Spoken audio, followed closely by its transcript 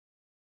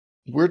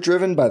We're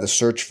driven by the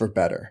search for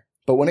better.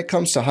 But when it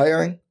comes to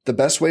hiring, the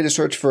best way to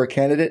search for a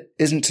candidate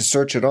isn't to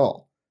search at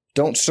all.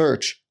 Don't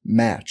search,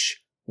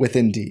 match with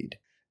Indeed.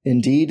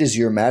 Indeed is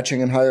your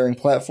matching and hiring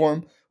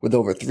platform with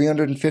over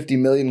 350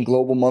 million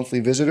global monthly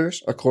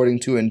visitors,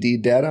 according to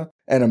Indeed data,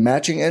 and a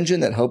matching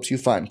engine that helps you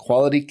find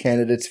quality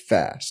candidates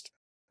fast.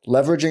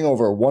 Leveraging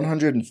over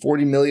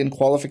 140 million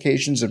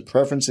qualifications and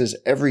preferences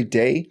every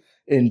day,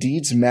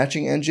 Indeed's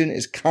matching engine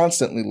is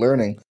constantly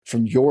learning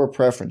from your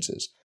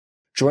preferences.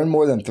 Join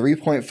more than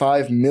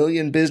 3.5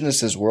 million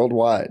businesses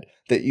worldwide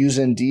that use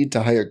Indeed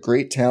to hire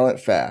great talent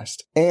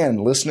fast.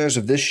 And listeners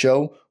of this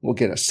show will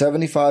get a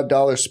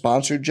 $75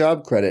 sponsored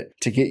job credit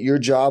to get your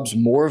jobs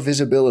more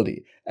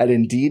visibility at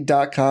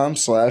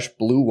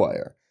Indeed.com/Blue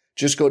Wire.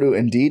 Just go to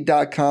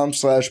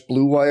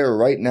Indeed.com/Blue Wire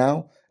right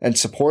now and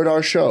support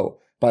our show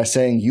by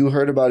saying you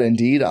heard about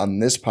Indeed on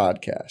this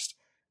podcast.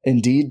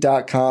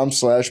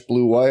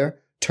 Indeed.com/Blue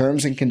Wire.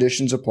 Terms and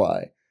conditions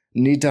apply.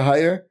 Need to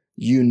hire?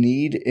 You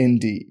need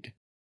Indeed.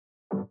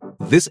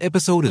 This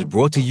episode is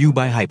brought to you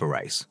by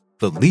Hyperice,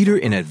 the leader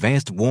in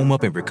advanced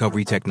warm-up and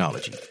recovery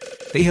technology.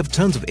 They have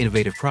tons of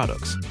innovative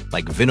products,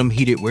 like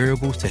Venom-heated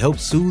wearables to help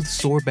soothe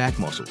sore back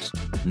muscles,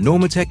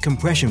 Normatec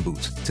compression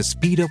boots to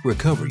speed up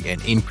recovery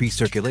and increase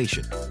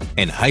circulation,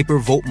 and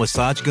Hypervolt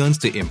massage guns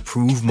to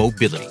improve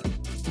mobility.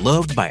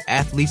 Loved by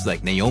athletes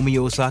like Naomi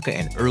Osaka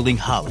and Erling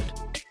Haaland.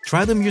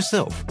 Try them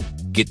yourself.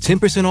 Get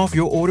 10% off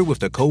your order with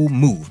the code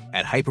MOVE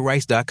at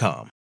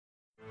Hyperice.com.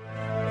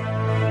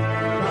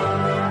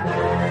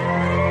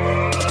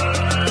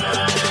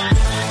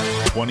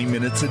 "20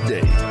 minutes a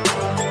day,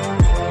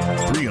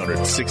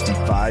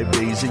 365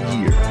 days a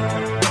year."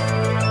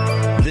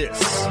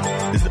 This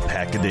is the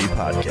Pack-A-Day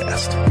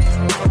Podcast.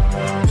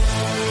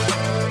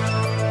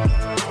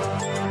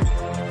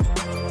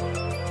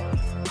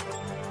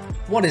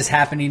 What is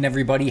happening,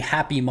 everybody?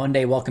 Happy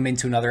Monday. Welcome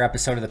into another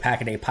episode of the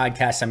Pack-A-Day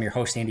Podcast. I'm your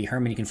host, Andy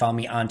Herman. You can follow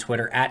me on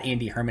Twitter at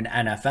Andy Herman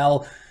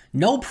NFL.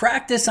 No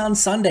practice on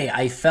Sunday.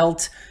 I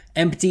felt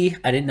empty.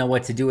 I didn't know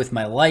what to do with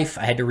my life.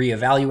 I had to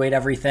reevaluate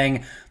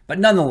everything. But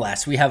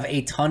nonetheless, we have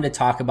a ton to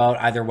talk about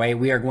either way.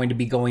 We are going to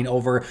be going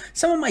over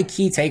some of my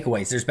key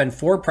takeaways. There's been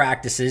 4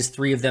 practices.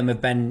 3 of them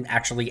have been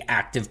actually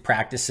active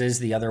practices.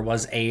 The other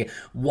was a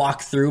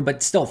walkthrough,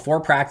 but still 4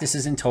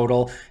 practices in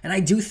total. And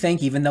I do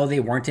think, even though they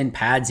weren't in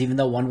pads, even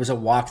though one was a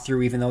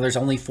walkthrough, even though there's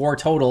only 4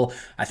 total,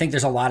 I think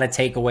there's a lot of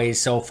takeaways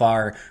so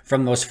far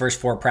from those first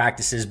 4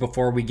 practices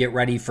before we get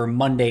ready for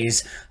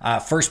Monday's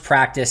first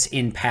practice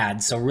in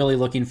pads. So really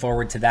looking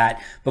forward to that.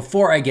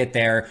 Before I get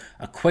there,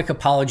 a quick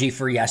apology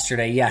for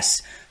yesterday. Yes,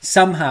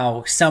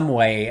 somehow, some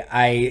way,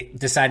 I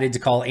decided to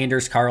call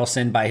Anders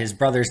Carlson by his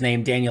brother's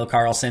name, Daniel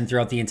Carlson,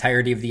 throughout the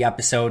entirety of the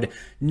episode.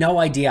 No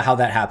idea how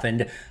that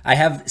happened. I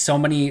have so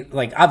many,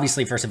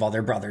 obviously, first of all,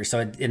 they're brothers,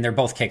 and they're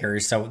both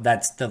kickers, so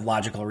that's the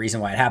logical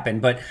reason why it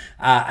happened. But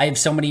I have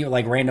so many,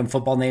 random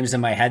football names in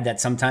my head that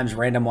sometimes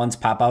random ones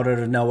pop out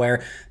of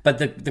nowhere. But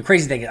the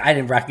crazy thing is, I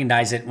didn't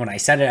recognize it when I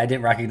said it. I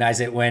didn't recognize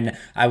it when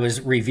I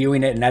was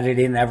reviewing it and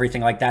editing and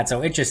everything like that.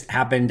 So it just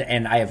happened,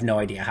 and I have no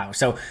idea how.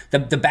 So the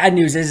bad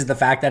news is the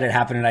fact that it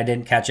happened and I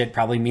didn't catch it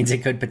probably means it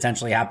could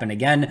potentially happen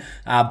again,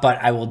 but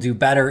I will do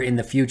better in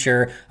the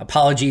future.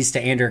 Apologies to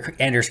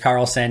Anders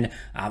Carlson.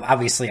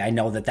 Obviously, I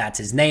know that that's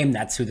his name.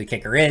 That's who the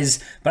kicker is,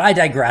 but I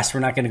digress. We're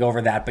not going to go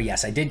over that, but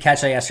yes, I did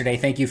catch that yesterday.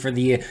 Thank you for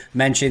the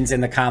mentions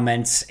in the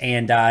comments,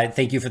 and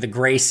thank you for the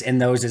grace in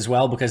those as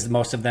well, because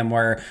most of them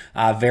were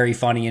very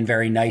funny and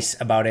very nice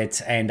about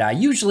it. And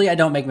usually I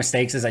don't make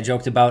mistakes, as I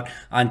joked about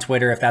on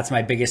Twitter. If that's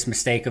my biggest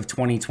mistake of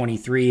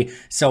 2023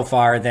 so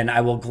far, then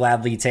I will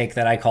gladly take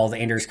that I called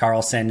Anders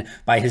Carlson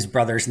by his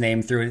brother's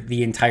name through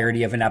the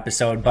entirety of an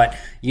episode. But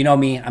you know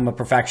me, I'm a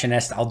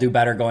perfectionist. I'll do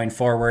better going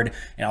forward,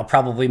 and I'll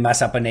probably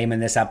mess up a name in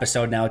this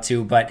episode now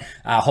too, but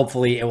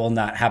hopefully it will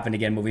not happen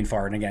again moving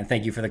forward. And again,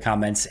 thank you for the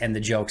comments and the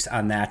jokes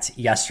on that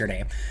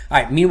yesterday. All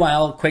right,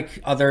 meanwhile,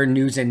 quick other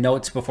news and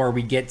notes before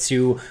we get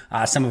to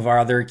some of our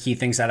other key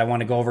things that I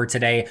want to go over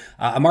today.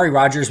 Amari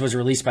Rodgers was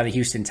released by the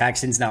Houston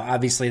Texans. Now,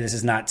 obviously, this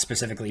is not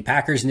specifically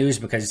Packers news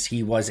because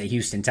he was a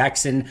Houston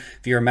Texan.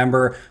 If you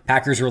remember,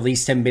 Packers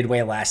released him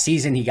midway last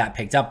season. He got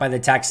picked up by the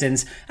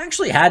Texans.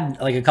 Actually had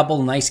a couple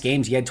of nice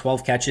games. He had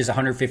 12 catches,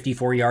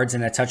 154 yards,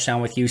 and a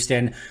touchdown with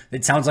Houston.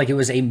 It sounds like it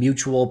was a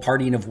mutual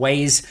parting of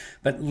ways.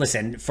 But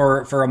listen,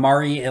 for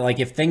Amari,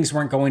 if things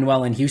weren't going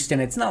well in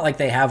Houston, it's not like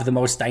they have the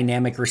most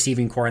dynamic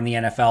receiving core in the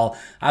NFL.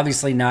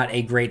 Obviously not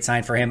a great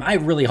sign for him. I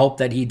really hope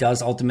that he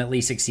does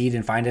ultimately succeed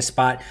and find a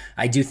spot.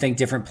 I do think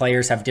different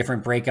players have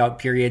different breakout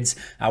periods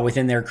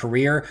within their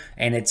career,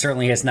 and it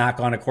certainly has not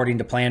gone according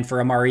to plan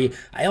for Amari.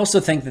 I also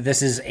think that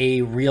this is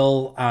a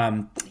real,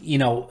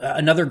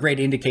 another great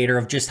indicator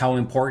of just how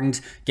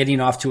important getting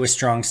off to a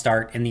strong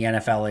start in the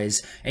NFL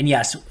is. And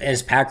yes,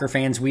 as Packer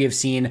fans, we have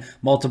seen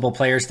multiple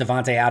players,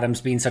 Davante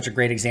Adams being such a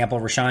great example,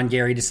 Rashawn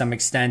Gary to some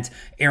extent,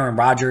 Aaron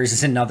Rodgers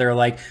is another,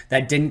 like,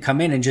 that didn't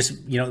come in and just,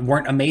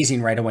 weren't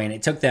amazing right away. And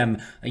it took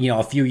them,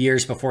 a few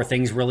years before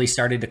things really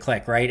started to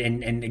click, right?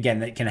 And again,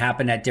 that can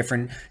happen at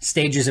different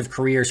stages of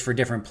careers for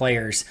different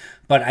players.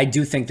 But I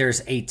do think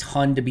there's a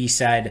ton to be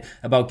said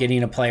about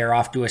getting a player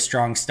off to a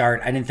strong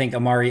start. I didn't think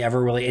Amari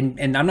ever really,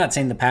 and I'm not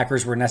saying the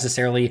Packers were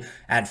necessarily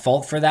at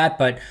fault for that,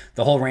 but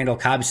the whole Randall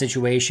Cobb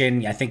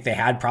situation, I think they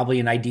had probably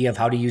an idea of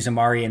how to use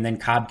Amari, and then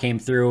Cobb came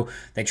through.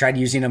 They tried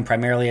using him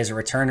primarily as a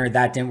returner.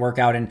 That didn't work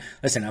out. And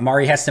listen,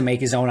 Amari has to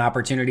make his own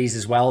opportunities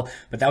as well,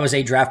 but that was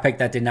a draft pick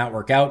that did not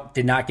work out,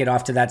 did not get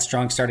off to that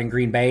strong start in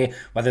Green Bay,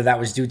 whether that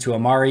was due to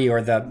Amari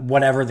or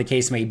whatever the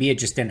case may be. It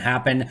just didn't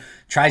happen.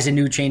 Tries a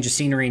new change of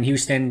scenery in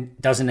Houston,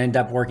 doesn't end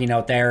up working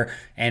out there,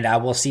 and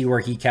we'll see where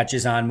he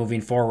catches on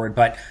moving forward.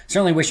 But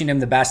certainly wishing him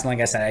the best. And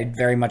like I said, I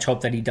very much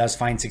hope that he does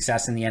find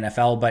success in the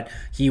NFL, but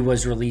he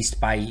was released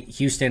by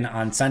Houston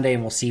on Sunday,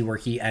 and we'll see where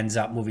he ends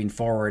up moving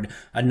forward.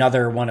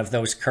 Another one of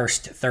those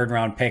cursed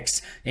third-round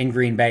picks in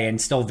Green Bay,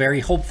 and still very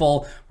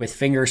hopeful, with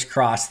fingers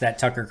crossed, that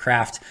Tucker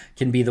Kraft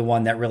can be the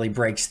one that really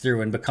breaks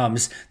through and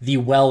becomes the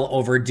well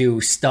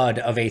overdue stud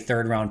of a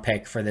third-round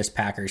pick for this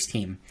Packers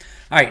team.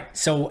 All right,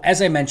 so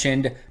as I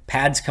mentioned,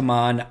 pads come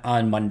on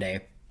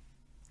Monday.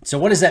 So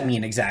what does that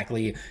mean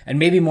exactly? And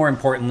maybe more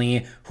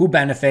importantly, who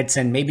benefits,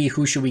 and maybe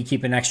who should we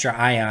keep an extra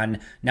eye on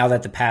now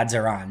that the pads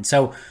are on?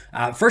 So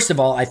first of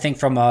all, I think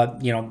from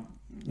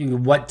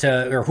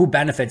who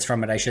benefits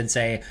from it, I should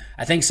say,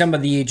 I think some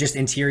of the just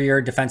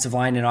interior defensive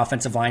line and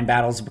offensive line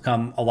battles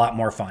become a lot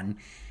more fun.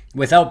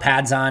 Without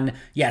pads on,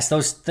 yes,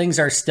 those things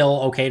are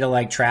still okay to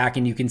like track,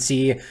 and you can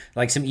see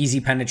like some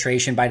easy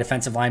penetration by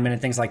defensive linemen and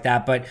things like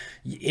that. But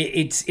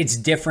it's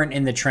different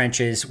in the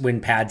trenches when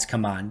pads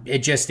come on. It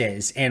just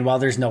is. And while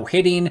there's no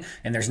hitting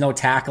and there's no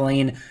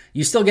tackling,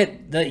 you still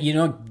get the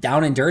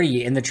down and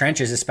dirty in the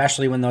trenches,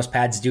 especially when those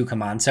pads do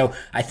come on. So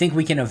I think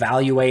we can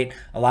evaluate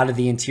a lot of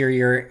the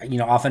interior,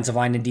 offensive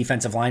line and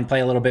defensive line play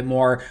a little bit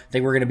more. I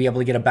think we're going to be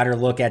able to get a better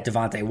look at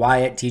Devontae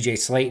Wyatt, TJ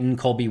Slayton,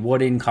 Colby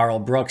Wooden, Carl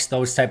Brooks,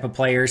 those type of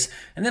players.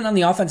 And then on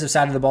the offensive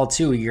side of the ball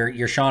too,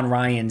 your Sean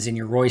Ryans and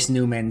your Royce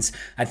Newmans,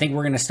 I think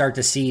we're going to start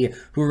to see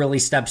who really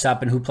steps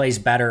up and who plays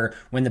better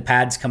when the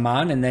pads come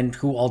on, and then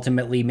who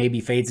ultimately maybe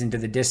fades into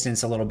the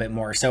distance a little bit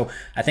more. So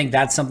I think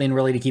that's something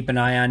really to keep an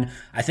eye on.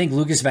 I think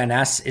Lucas Van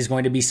Ness is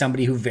going to be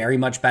somebody who very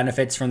much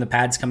benefits from the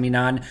pads coming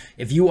on.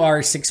 If you are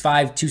 6'5",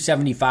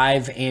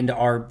 275 and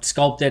are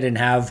sculpted and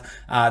have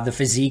the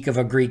physique of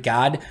a Greek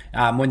god,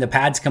 when the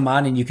pads come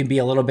on and you can be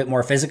a little bit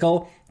more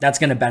physical, that's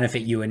going to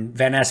benefit you. And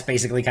Van Ness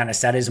basically kind of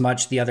said as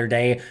much the other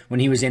day when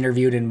he was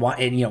interviewed, and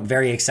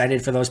very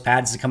excited for those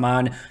pads to come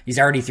on. He's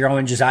already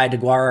throwing Josiah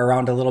DeGuara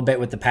around a little bit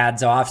with the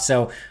pads off.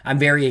 So I'm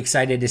very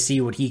excited to see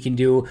what he can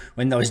do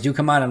when those do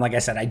come on. And like I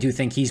said, I do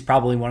think he's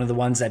probably one of the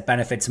ones that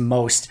benefits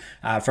most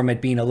from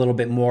it being a little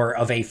bit more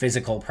of a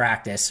physical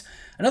practice.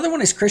 Another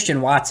one is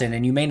Christian Watson,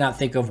 and you may not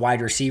think of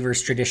wide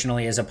receivers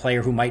traditionally as a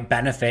player who might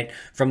benefit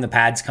from the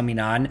pads coming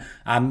on.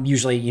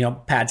 Usually,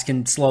 pads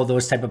can slow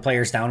those type of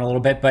players down a little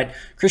bit, but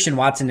Christian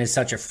Watson is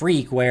such a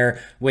freak where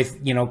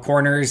with,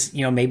 corners,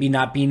 maybe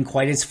not being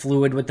quite as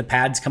fluid with the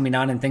pads coming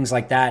on and things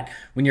like that.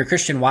 When you're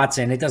Christian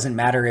Watson, it doesn't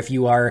matter if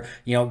you are,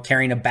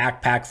 carrying a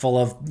backpack full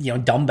of,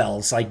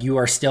 dumbbells, like you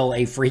are still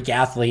a freak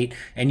athlete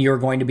and you're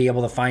going to be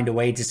able to find a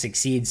way to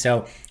succeed.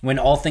 So when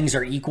all things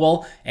are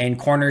equal and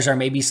corners are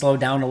maybe slowed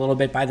down a little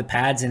bit by the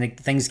pads and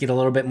things get a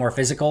little bit more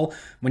physical,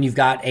 when you've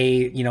got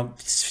a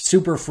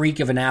super freak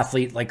of an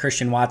athlete like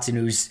Christian Watson,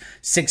 who's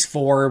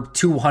 6'4",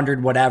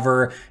 200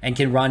 whatever, and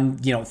can run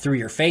through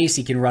your face,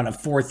 he can run a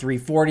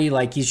 4.3 40,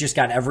 like he's just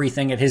got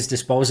everything at his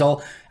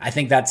disposal. I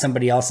think that's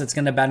somebody else that's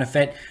going to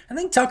benefit. I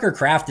think Tucker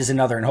Kraft is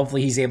another, and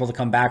hopefully he's able to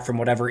come back from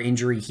whatever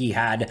injury he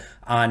had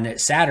on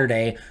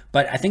Saturday.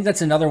 But I think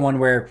that's another one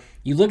where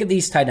you look at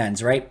these tight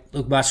ends, right?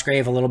 Luke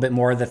Musgrave, a little bit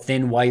more of the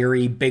thin,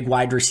 wiry, big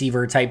wide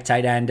receiver type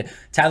tight end.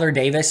 Tyler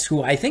Davis,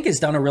 who I think has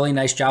done a really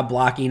nice job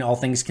blocking, all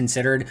things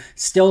considered.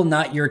 Still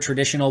not your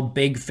traditional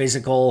big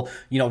physical,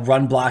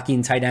 run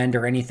blocking tight end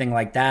or anything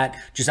like that.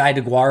 Josiah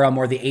DeGuara,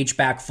 more the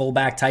H-back,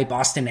 fullback type.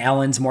 Austin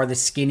Allen's more the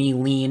skinny,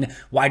 lean,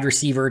 wide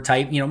receiver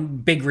type,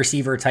 big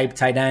receiver type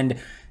tight end.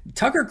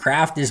 Tucker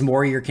Kraft is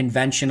more your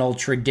conventional,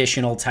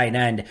 traditional tight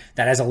end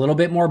that has a little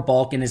bit more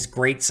bulk and is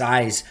great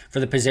size for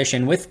the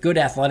position with good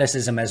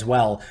athleticism as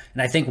well.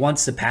 And I think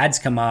once the pads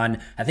come on,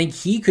 I think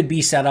he could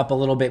be set up a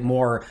little bit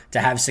more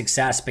to have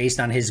success based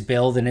on his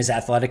build and his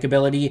athletic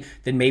ability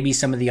than maybe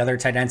some of the other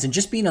tight ends, and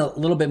just being a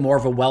little bit more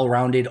of a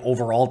well-rounded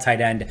overall tight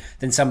end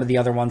than some of the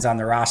other ones on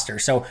the roster.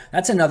 So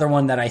that's another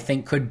one that I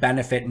think could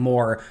benefit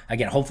more.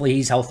 Again, hopefully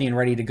he's healthy and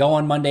ready to go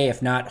on Monday.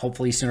 If not,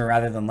 hopefully sooner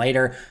rather than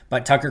later.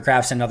 But Tucker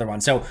Kraft's another one.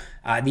 So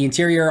So the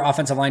interior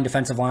offensive line,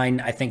 defensive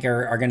line, I think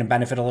are going to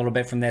benefit a little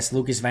bit from this.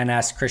 Lucas Van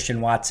Ness,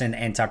 Christian Watson,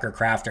 and Tucker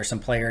Kraft are some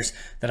players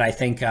that I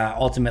think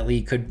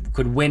ultimately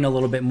could win a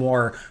little bit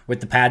more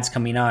with the pads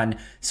coming on.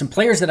 Some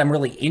players that I'm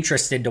really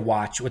interested to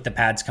watch with the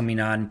pads coming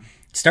on.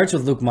 Starts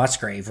with Luke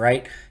Musgrave,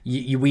 right?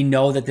 We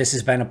know that this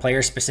has been a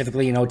player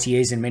specifically in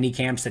OTAs and mini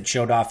camps that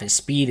showed off his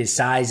speed, his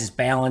size, his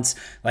balance,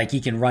 like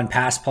he can run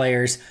past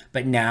players.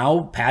 But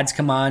now pads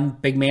come on,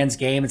 big man's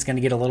game. It's going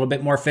to get a little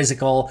bit more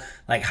physical.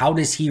 Like, how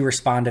does he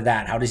respond to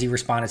that? How does he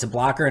respond as a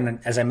blocker? And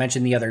as I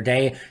mentioned the other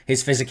day,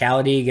 his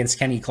physicality against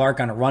Kenny Clark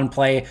on a run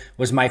play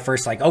was my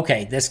first, like,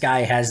 okay, this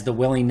guy has the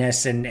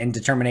willingness and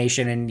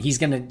determination, and he's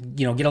going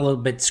to, get a little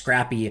bit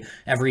scrappy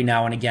every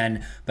now and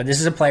again. But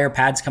this is a player,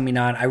 pads coming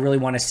on. I really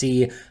want to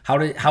see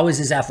how is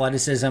his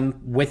athleticism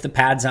with the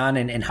pads on,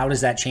 and how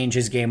does that change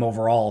his game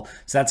overall.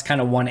 So that's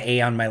kind of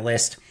 1A on my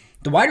list.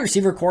 The wide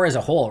receiver core as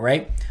a whole,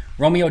 right?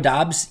 Romeo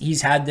Doubs,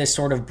 he's had this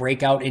sort of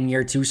breakout in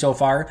year 2 so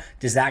far.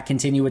 Does that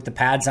continue with the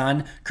pads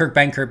on? Kurt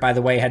Benkert, by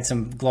the way, had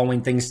some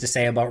glowing things to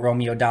say about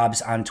Romeo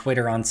Doubs on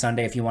Twitter on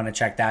Sunday if you want to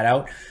check that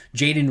out.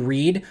 Jayden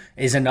Reed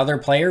is another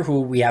player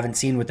who we haven't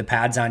seen with the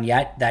pads on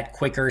yet. That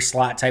quicker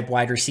slot type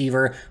wide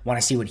receiver. Want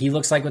to see what he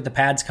looks like with the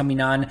pads coming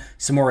on.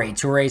 Samori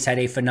Toure's had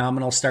a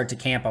phenomenal start to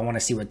camp. I want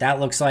to see what that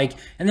looks like.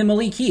 And then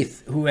Malik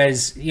Heath, who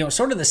is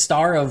sort of the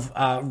star of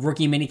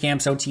rookie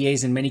minicamps,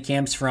 OTAs, and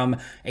minicamps from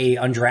a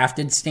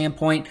undrafted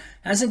standpoint.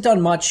 Hasn't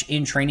done much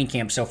in training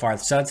camp so far.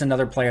 So that's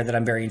another player that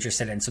I'm very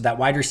interested in. So that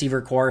wide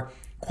receiver core.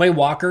 Quay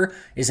Walker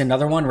is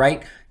another one,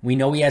 right? We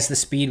know he has the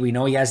speed. We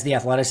know he has the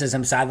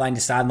athleticism sideline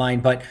to sideline,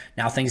 but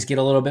now things get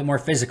a little bit more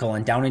physical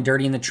and down and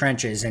dirty in the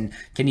trenches. And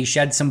can he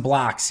shed some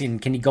blocks,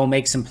 and can he go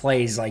make some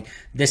plays? Like,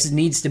 this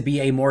needs to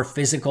be a more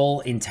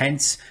physical,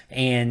 intense,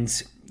 and,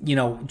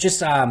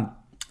 just,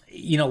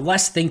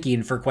 less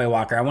thinking for Quay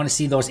Walker. I want to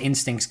see those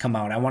instincts come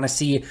out. I want to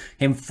see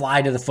him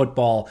fly to the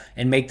football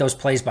and make those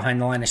plays behind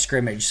the line of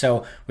scrimmage.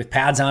 So with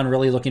pads on,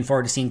 really looking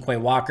forward to seeing Quay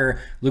Walker.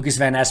 Lucas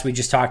Van Ness, we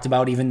just talked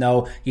about, even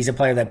though he's a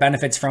player that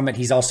benefits from it,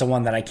 he's also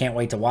one that I can't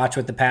wait to watch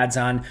with the pads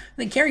on. I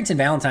think Carrington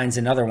Valentine's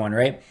another one,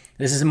 right?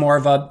 This is more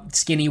of a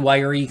skinny,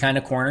 wiry kind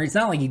of corner. It's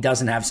not like he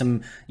doesn't have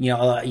some,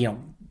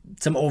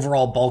 some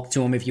overall bulk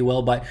to him, if you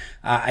will. But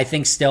I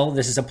think still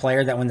this is a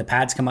player that when the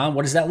pads come on,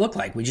 what does that look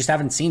like? We just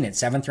haven't seen it.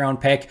 7th round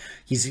pick.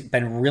 He's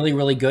been really,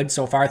 really good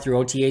so far through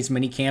OTAs,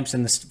 mini camps,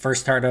 and the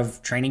first start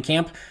of training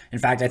camp. In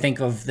fact, I think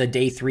of the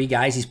day 3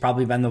 guys, he's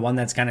probably been the one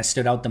that's kind of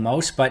stood out the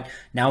most. But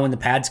now when the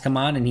pads come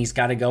on and he's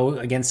got to go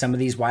against some of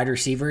these wide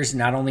receivers,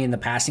 not only in the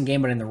passing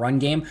game, but in the run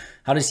game,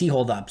 how does he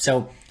hold up?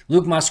 So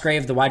Luke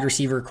Musgrave, the wide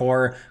receiver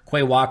core,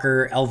 Quay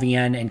Walker,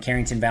 LVN, and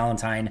Carrington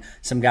Valentine,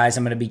 some guys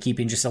I'm going to be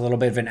keeping just a little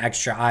bit of an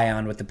extra eye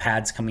on with the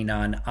pads coming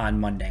on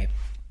Monday.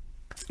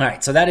 All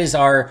right, so that is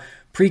our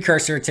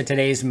precursor to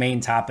today's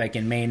main topic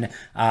and main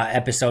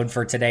episode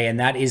for today,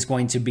 and that is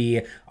going to be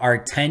our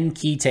 10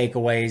 key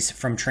takeaways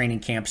from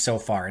training camp so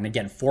far. And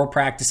again, 4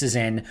 practices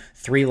in,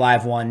 3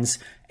 live ones,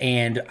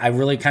 and I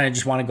really kind of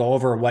just want to go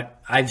over what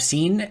I've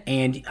seen,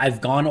 and I've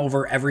gone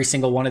over every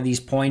single one of these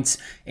points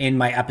in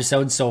my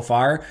episodes so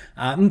far.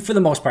 For the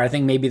most part, I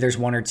think maybe there's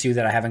 1 or 2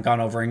 that I haven't gone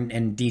over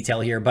in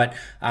detail here, but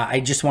I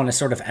just want to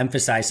sort of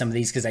emphasize some of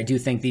these because I do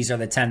think these are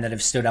the 10 that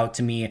have stood out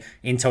to me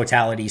in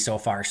totality so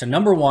far. So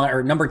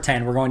number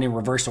 10, we're going in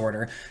reverse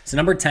order. So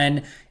number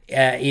 10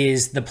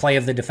 is the play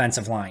of the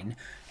defensive line.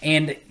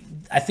 And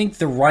I think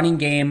the running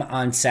game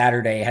on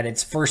Saturday had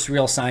its first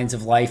real signs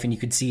of life, and you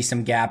could see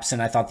some gaps,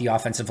 and I thought the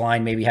offensive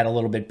line maybe had a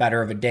little bit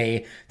better of a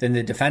day than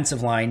the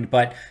defensive line,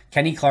 but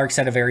Kenny Clark's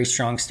had a very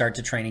strong start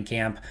to training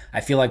camp.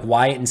 I feel like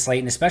Wyatt and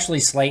Slayton, especially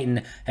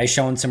Slayton, has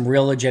shown some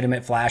real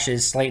legitimate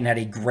flashes. Slayton had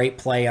a great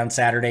play on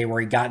Saturday where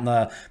he got in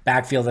the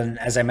backfield and,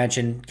 as I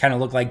mentioned, kind of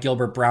looked like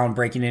Gilbert Brown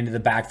breaking into the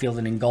backfield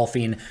and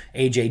engulfing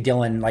A.J.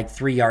 Dillon like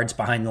 3 yards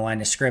behind the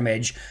line of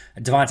scrimmage.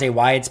 Devontae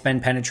Wyatt's been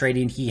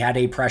penetrating. He had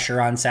a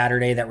pressure on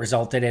Saturday that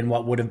resulted in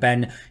what would have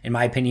been, in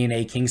my opinion,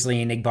 a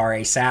Kingsley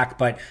Enagbare sack,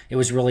 but it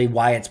was really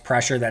Wyatt's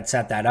pressure that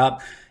set that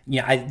up.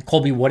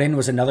 Colby Wooden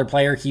was another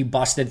player. He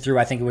busted through,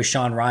 I think it was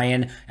Sean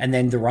Ryan, and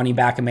then the running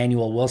back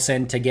Emmanuel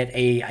Wilson to get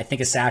a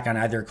sack on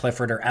either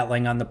Clifford or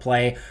Etling on the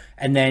play.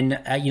 And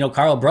then,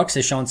 Carl Brooks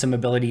has shown some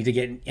ability to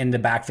get in the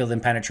backfield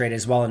and penetrate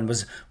as well, and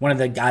was one of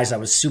the guys I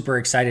was super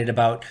excited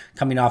about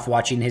coming off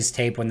watching his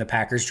tape when the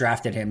Packers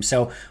drafted him.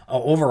 So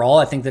overall,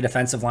 I think the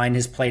defensive line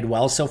has played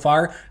well so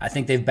far. I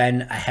think they've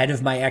been ahead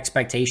of my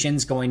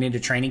expectations going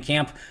into training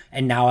camp,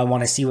 and now I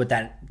want to see what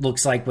that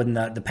looks like when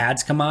the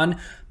pads come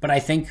on. But I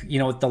think,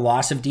 with the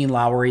loss of Dean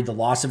Lowry, the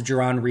loss of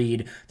Jerron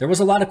Reed, there was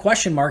a lot of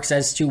question marks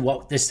as to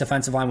what this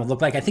defensive line would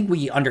look like. I think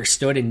we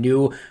understood and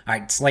knew, all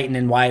right, Slayton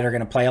and Wyatt are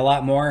going to play a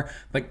lot more,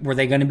 but were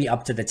they going to be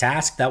up to the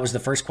task? That was the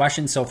first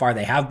question. So far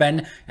they have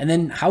been. And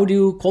then how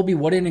do Colby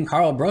Wooden and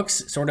Carl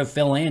Brooks sort of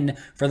fill in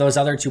for those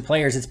other 2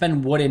 players? It's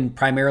been Wooden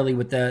primarily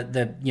with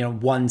the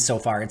one so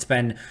far. It's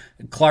been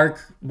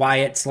Clark,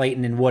 Wyatt,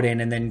 Slayton, and Wooden,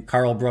 and then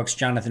Carl Brooks,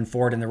 Jonathan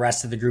Ford, and the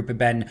rest of the group have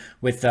been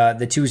with the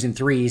 2s and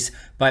 3s.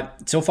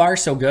 But so far,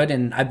 so good,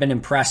 and I've been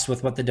impressed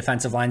with what the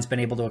defensive line's been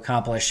able to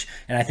accomplish,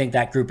 and I think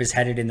that group is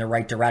headed in the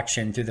right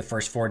direction through the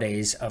first 4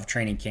 days of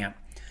training camp.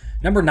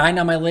 Number 9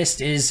 on my list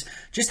is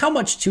just how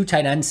much 2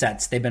 tight end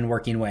sets they've been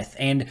working with.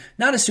 And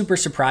not a super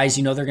surprise.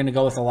 They're going to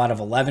go with a lot of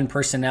 11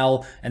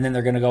 personnel, and then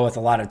they're going to go with a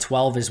lot of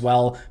 12 as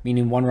well,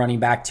 meaning 1 running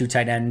back, 2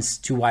 tight ends,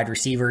 2 wide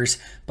receivers.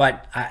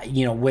 But,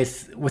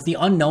 with the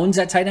unknowns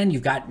at tight end,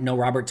 you've got no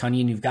Robert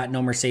Tonyan, you've got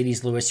no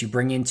Mercedes Lewis, you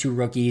bring in 2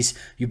 rookies,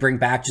 you bring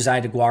back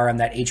Josiah DeGuara on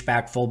that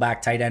H-back,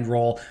 fullback tight end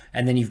role,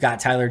 and then you've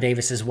got Tyler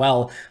Davis as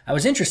well. I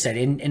was interested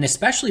in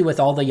especially with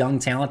all the young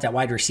talent at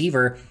wide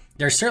receiver,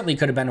 there certainly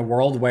could have been a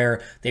world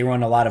where they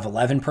run a lot of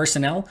 11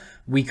 personnel.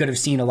 We could have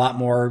seen a lot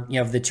more,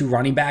 of the 2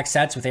 running back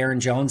sets with Aaron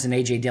Jones and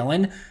A.J.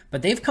 Dillon,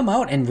 but they've come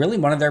out and really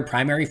one of their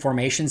primary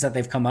formations that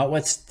they've come out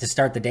with to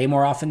start the day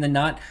more often than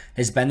not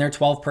has been their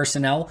 12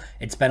 personnel.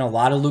 It's been a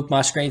lot of Luke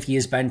Musgrave. He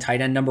has been tight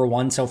end number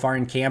 1 so far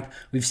in camp.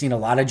 We've seen a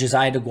lot of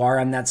Josiah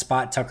DeGuara on that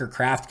spot. Tucker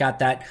Kraft got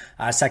that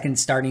second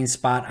starting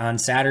spot on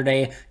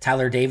Saturday.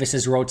 Tyler Davis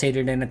has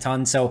rotated in a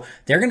ton, so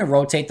they're going to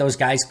rotate those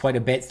guys quite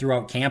a bit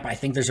throughout camp. I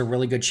think there's a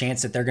really good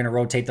chance that they're going to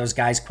rotate those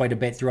guys quite a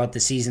bit throughout the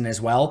season as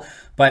well.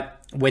 But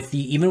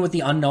even with the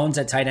unknowns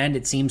at tight end,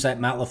 it seems that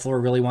Matt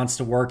LaFleur really wants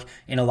to work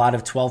in a lot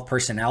of 12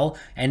 personnel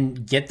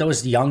and get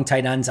those young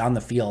tight ends on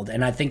the field.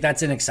 And I think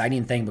that's an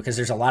exciting thing because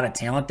there's a lot of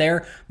talent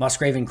there.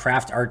 Musgrave and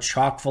Kraft are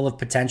chock full of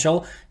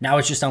potential. Now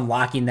it's just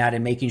unlocking that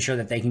and making sure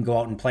that they can go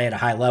out and play at a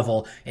high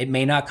level. It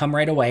may not come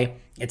right away.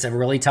 It's a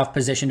really tough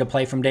position to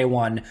play from day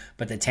one,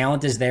 but the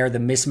talent is there. The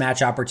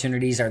mismatch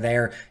opportunities are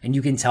there, and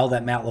you can tell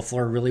that Matt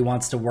LaFleur really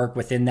wants to work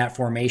within that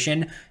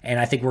formation, and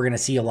I think we're going to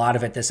see a lot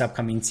of it this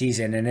upcoming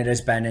season, and it has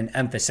been an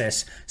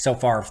emphasis so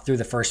far through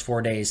the first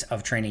 4 days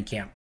of training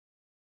camp.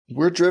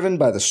 We're driven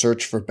by the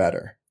search for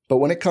better, but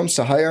when it comes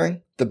to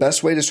hiring, the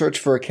best way to search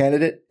for a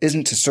candidate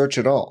isn't to search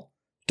at all.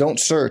 Don't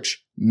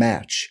search,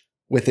 match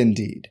with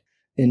Indeed.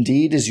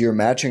 Indeed is your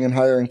matching and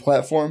hiring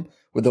platform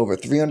with over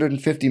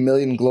 350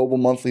 million global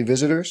monthly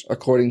visitors,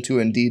 according to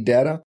Indeed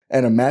data,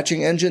 and a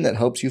matching engine that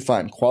helps you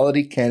find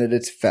quality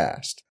candidates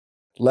fast.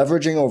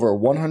 Leveraging over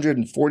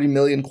 140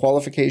 million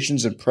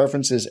qualifications and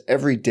preferences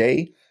every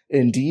day,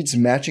 Indeed's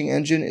matching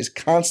engine is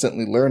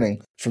constantly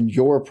learning from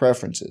your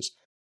preferences.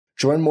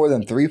 Join more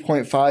than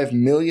 3.5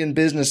 million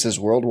businesses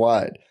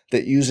worldwide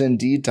that use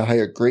Indeed to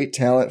hire great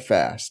talent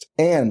fast.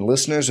 And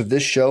listeners of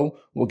this show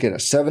will get a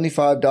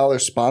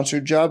 $75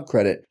 sponsored job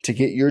credit to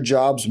get your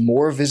jobs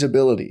more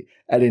visibility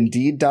at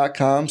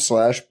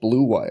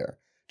Indeed.com/Blue Wire.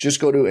 Just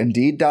go to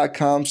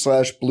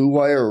Indeed.com/Blue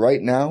Wire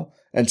right now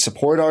and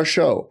support our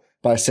show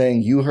by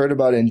saying you heard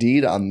about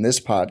Indeed on this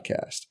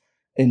podcast.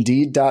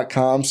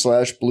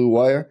 Indeed.com/Blue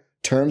Wire.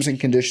 Terms and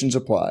conditions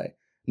apply.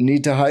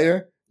 Need to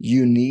hire?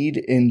 You need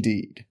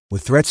Indeed.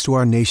 With threats to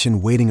our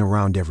nation waiting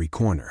around every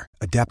corner,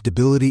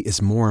 adaptability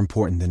is more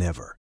important than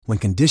ever. When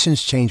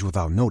conditions change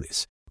without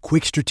notice,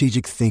 quick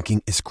strategic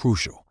thinking is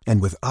crucial.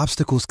 And with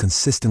obstacles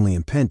consistently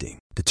impending,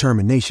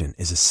 determination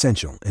is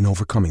essential in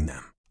overcoming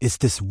them. It's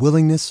this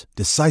willingness,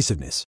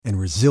 decisiveness, and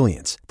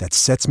resilience that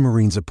sets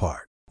Marines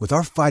apart. With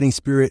our fighting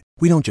spirit,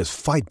 we don't just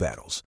fight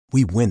battles,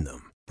 we win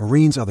them.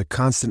 Marines are the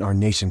constant our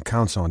nation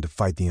counts on to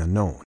fight the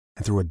unknown.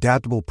 And through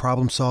adaptable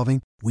problem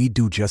solving, we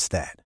do just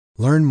that.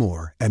 Learn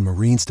more at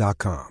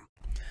Marines.com.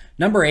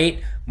 Number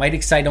 8 might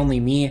excite only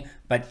me,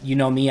 but you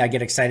know me, I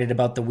get excited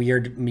about the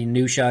weird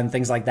minutia and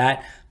things like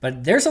that.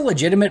 But there's a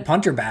legitimate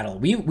punter battle.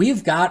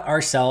 We've got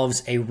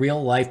ourselves a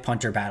real life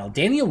punter battle.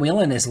 Daniel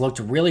Whelan has looked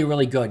really,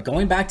 really good.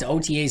 Going back to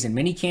OTAs and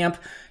minicamp,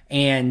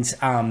 and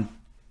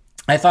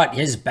I thought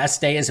his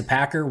best day as a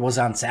Packer was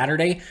on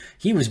Saturday.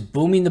 He was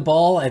booming the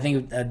ball. I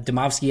think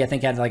Domofsky,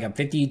 had like a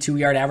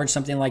 52-yard average,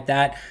 something like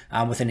that,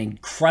 with an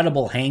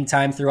incredible hang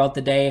time throughout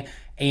the day.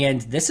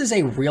 And this is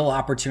a real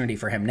opportunity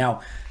for him.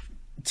 Now,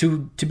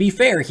 to be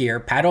fair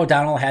here, Pat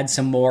O'Donnell had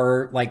some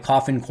more like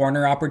coffin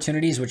corner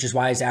opportunities, which is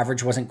why his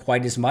average wasn't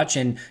quite as much.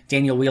 And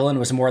Daniel Whelan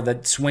was more the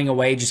swing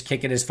away, just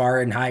kick it as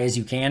far and high as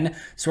you can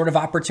sort of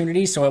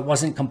opportunity. So it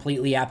wasn't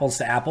completely apples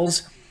to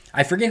apples.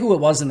 I forget who it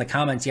was in the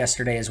comments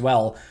yesterday as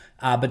well,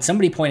 but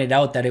somebody pointed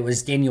out that it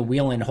was Daniel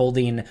Whelan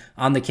holding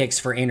on the kicks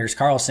for Anders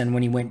Carlson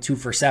when he went 2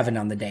 for 7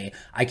 on the day.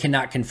 I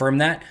cannot confirm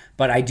that,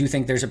 but I do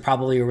think there's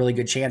probably a really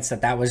good chance that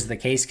that was the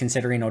case,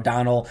 considering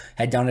O'Donnell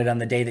had done it on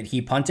the day that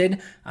he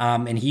punted,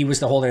 and he was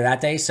the holder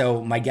that day.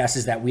 So my guess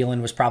is that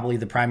Whelan was probably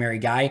the primary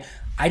guy.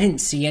 I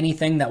didn't see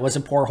anything that was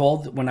a poor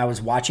hold when I was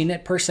watching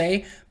it per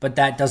se, but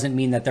that doesn't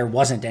mean that there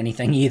wasn't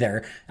anything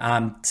either.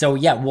 So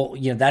yeah, well,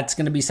 that's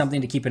going to be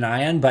something to keep an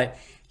eye on, but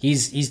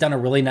He's done a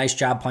really nice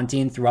job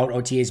punting throughout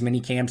OTA's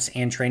mini camps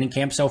and training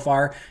camp so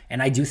far,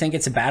 and I do think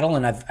it's a battle,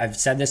 and I've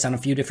said this on a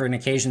few different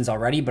occasions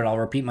already, but I'll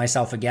repeat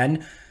myself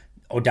again.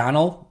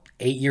 O'Donnell,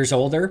 8 years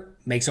older,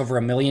 makes over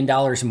 $1 million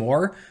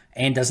more,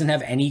 and doesn't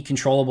have any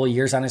controllable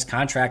years on his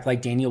contract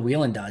like Daniel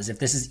Whelan does. If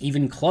this is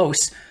even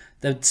close,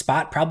 the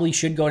spot probably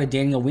should go to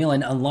Daniel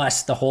Whelan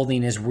unless the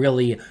holding is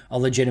really a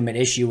legitimate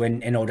issue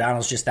and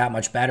O'Donnell's just that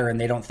much better and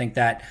they don't think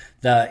that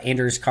the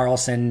Anders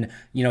Carlson,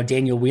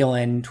 Daniel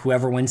Whelan,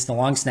 whoever wins the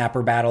long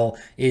snapper battle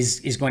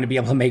is going to be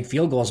able to make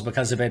field goals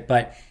because of it.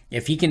 But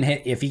if he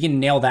can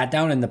nail that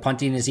down and the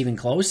punting is even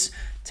close,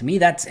 to me,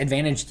 that's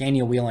advantage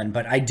Daniel Whelan.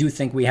 But I do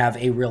think we have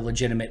a real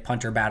legitimate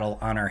punter battle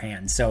on our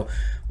hands. So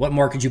what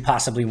more could you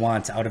possibly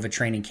want out of a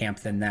training camp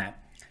than that?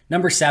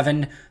 Number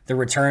 7, the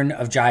return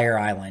of Jair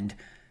Island.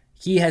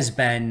 He has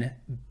been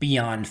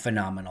beyond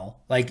phenomenal.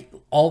 Like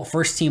all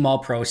first team all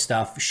pro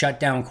stuff, shut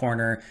down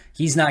corner.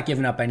 He's not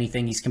giving up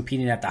anything. He's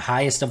competing at the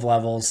highest of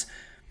levels.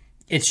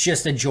 It's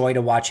just a joy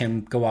to watch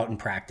him go out and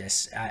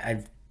practice.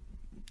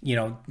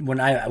 When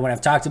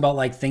I've talked about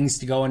like things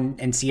to go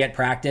and see at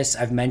practice,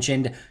 I've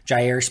mentioned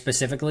Jair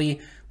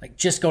specifically. Like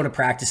just go to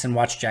practice and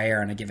watch Jair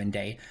on a given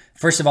day.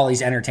 First of all,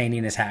 he's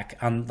entertaining as heck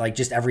on like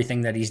just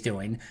everything that he's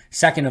doing.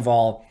 Second of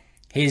all,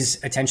 his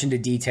attention to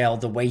detail,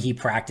 the way he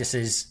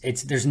practices,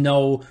 there's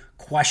no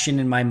question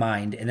in my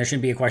mind, and there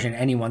shouldn't be a question in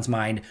anyone's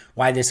mind,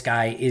 why this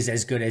guy is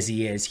as good as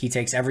he is. He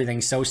takes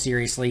everything so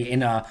seriously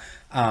in a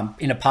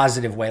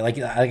positive way. Like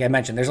I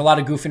mentioned, there's a lot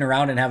of goofing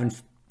around and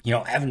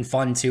having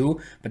fun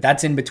too, but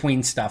that's in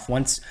between stuff.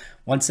 Once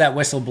that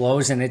whistle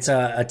blows and it's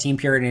a team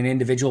period and an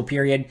individual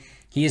period,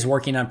 he is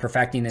working on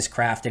perfecting his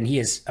craft, and he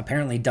has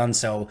apparently done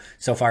so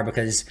far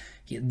because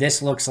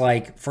this looks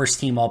like first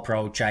team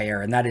All-Pro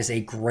Jair, and that is a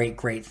great,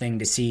 great thing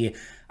to see.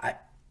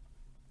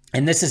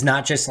 And this is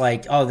not just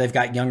like, oh, they've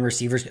got young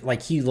receivers.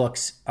 Like, he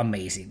looks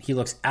amazing. He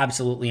looks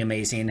absolutely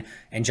amazing,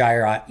 and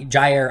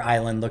Jair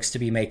Island looks to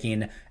be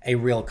making a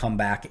real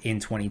comeback in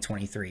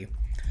 2023.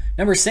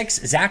 Number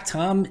 6, Zach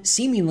Tom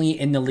seemingly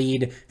in the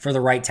lead for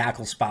the right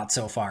tackle spot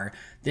so far.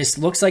 This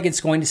looks like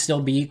it's going to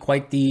still be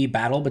quite the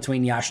battle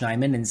between Yosh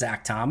Nijman and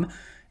Zach Tom.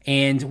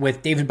 And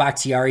with David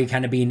Bakhtiari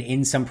kind of being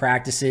in some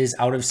practices,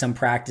 out of some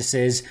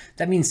practices,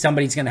 that means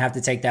somebody's going to have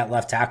to take that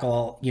left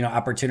tackle,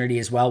 opportunity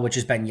as well, which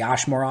has been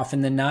Yosh more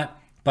often than not.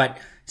 But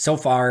so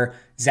far,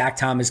 Zach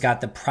Tom has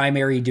got the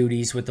primary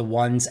duties with the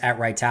ones at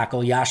right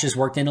tackle. Yosh has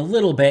worked in a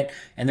little bit,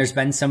 and there's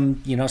been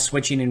some,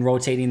 switching and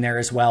rotating there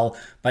as well.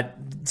 But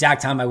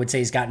Zach Tom, I would say,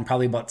 has gotten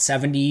probably about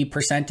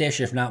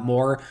 70%-ish, if not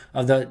more,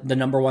 of the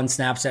number 1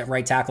 snaps at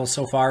right tackle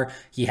so far.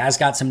 He has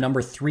got some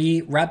number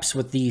 3 reps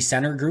with the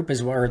center group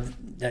as well.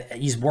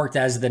 He's worked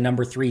as the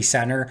number 3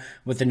 center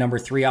with the number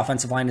 3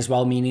 offensive line as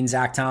well, meaning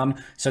Zach Tom.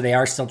 So they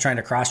are still trying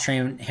to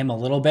cross-train him a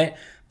little bit.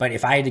 But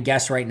if I had to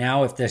guess right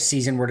now, if the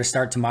season were to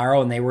start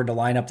tomorrow and they were to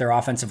line up their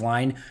offensive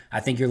line,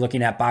 I think you're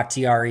looking at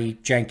Bakhtiari,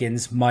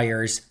 Jenkins,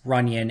 Myers,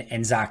 Runyon,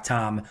 and Zach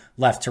Tom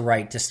left to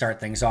right to start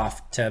things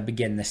off to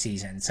begin the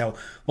season. So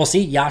we'll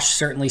see. Yosh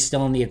certainly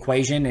still in the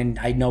equation, and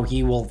I know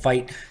he will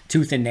fight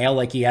tooth and nail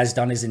like he has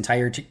done his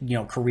entire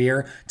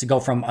career to go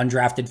from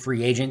undrafted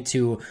free agent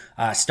to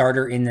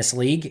starter in this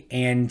league.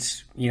 And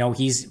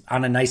he's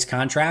on a nice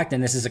contract,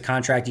 and this is a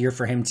contract year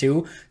for him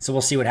too. So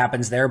we'll see what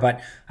happens there.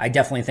 But I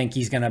definitely think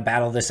he's going to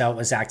battle this out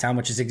with Zach Tom,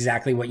 which is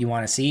exactly what you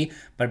want to see.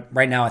 But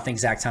right now, I think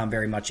Zach Tom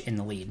very much in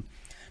the lead.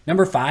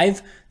 Number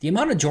 5, the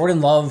amount of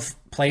Jordan Love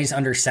plays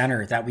under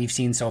center that we've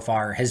seen so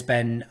far has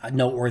been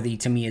noteworthy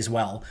to me as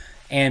well.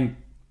 And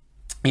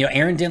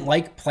Aaron didn't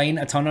like playing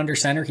a ton under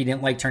center. He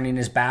didn't like turning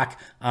his back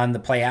on the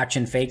play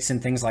action fakes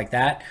and things like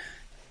that.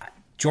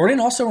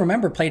 Jordan also,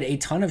 remember, played a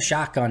ton of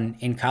shotgun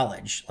in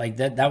college. Like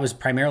that was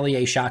primarily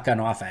a shotgun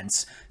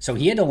offense. So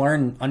he had to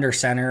learn under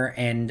center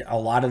and a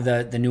lot of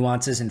the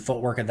nuances and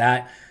footwork of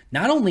that.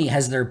 Not only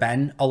has there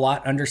been a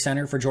lot under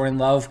center for Jordan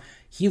Love,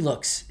 he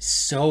looks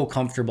so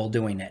comfortable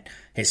doing it.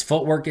 His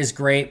footwork is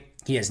great.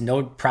 He has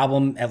no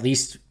problem, at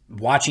least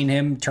watching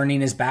him, turning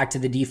his back to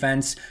the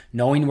defense,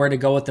 knowing where to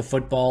go with the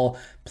football,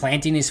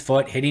 planting his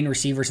foot, hitting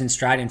receivers in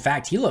stride. In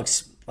fact, he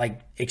looks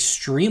like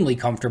extremely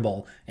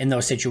comfortable in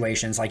those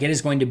situations. Like it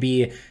is going to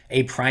be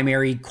a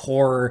primary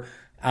core,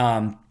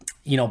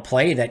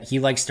 play that he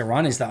likes to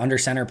run is the under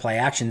center play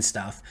action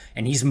stuff.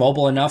 And he's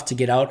mobile enough to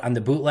get out on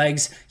the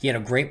bootlegs. He had a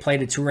great play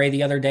to Toure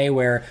the other day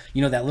where,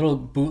 that little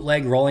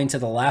bootleg rolling to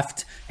the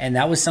left. And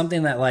that was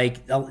something that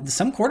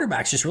some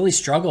quarterbacks just really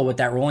struggle with,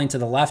 that rolling to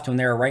the left when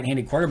they're a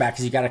right-handed quarterback,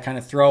 because you got to kind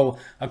of throw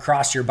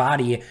across your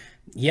body.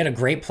 He had a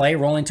great play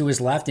rolling to his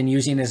left and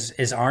using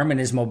his arm and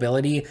his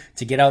mobility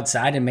to get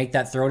outside and make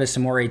that throw to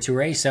Samori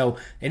Toure. So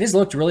it has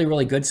looked really,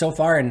 really good so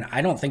far, and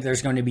I don't think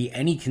there's going to be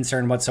any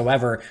concern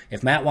whatsoever.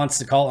 If Matt wants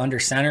to call under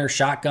center,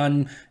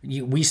 shotgun,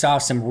 we saw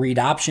some read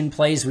option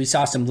plays. We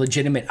saw some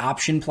legitimate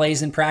option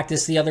plays in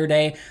practice the other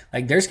day.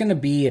 Like there's going to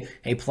be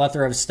a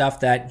plethora of stuff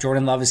that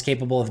Jordan Love is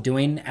capable of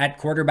doing at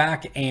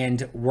quarterback,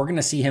 and we're going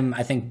to see him,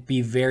 I think,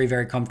 be very,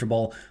 very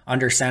comfortable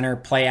under center,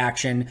 play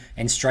action,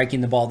 and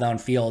striking the ball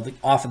downfield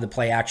off of the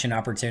play action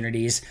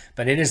opportunities.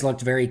 But it has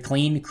looked very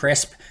clean,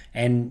 crisp,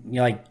 and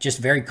just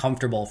very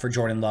comfortable for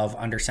Jordan Love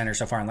under center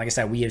so far. And like I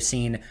said, we have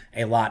seen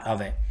a lot of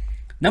it.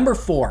 Number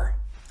 4.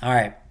 All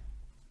right.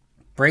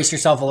 Brace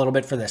yourself a little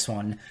bit for this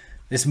one.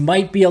 This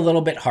might be a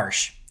little bit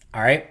harsh.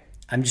 All right.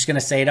 I'm just going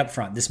to say it up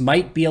front. This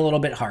might be a little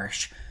bit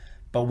harsh.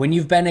 But when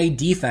you've been a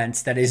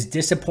defense that is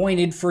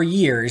disappointed for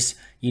years,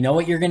 you know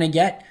what you're going to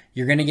get?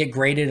 You're going to get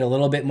graded a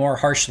little bit more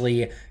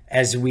harshly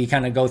as we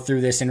kind of go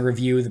through this and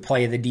review the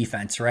play of the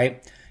defense,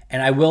 right?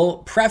 And I will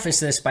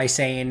preface this by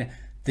saying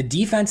the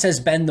defense has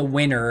been the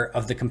winner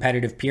of the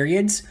competitive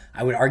periods.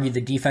 I would argue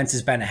the defense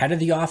has been ahead of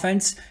the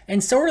offense,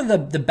 and sort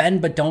of the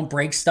bend but don't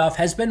break stuff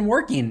has been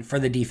working for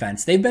the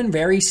defense. They've been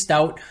very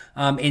stout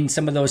in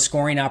some of those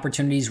scoring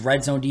opportunities,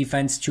 red zone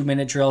defense,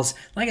 2-minute drills.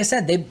 Like I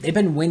said, they've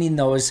been winning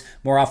those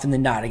more often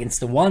than not against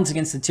the 1s,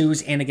 against the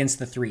 2s, and against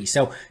the 3s.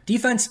 So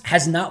defense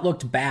has not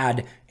looked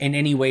bad in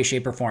any way,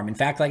 shape, or form. In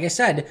fact, like I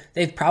said,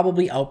 they've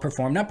probably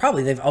outperformed, not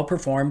probably, they've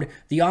outperformed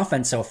the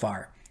offense so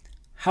far.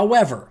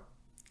 However,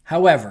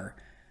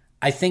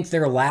 I think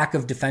their lack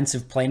of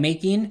defensive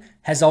playmaking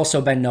has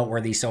also been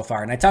noteworthy so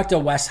far. And I talked to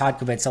Wes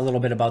Hodkiewicz a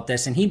little bit about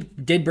this, and he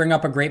did bring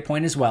up a great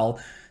point as well.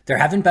 There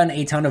haven't been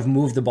a ton of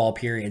move the ball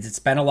periods. It's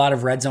been a lot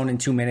of red zone and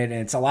 2-minute,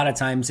 and it's a lot of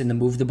times in the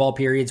move the ball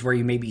periods where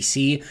you maybe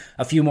see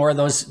a few more of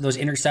those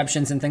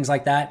interceptions and things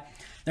like that.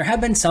 There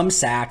have been some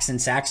sacks,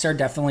 and sacks are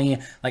definitely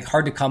like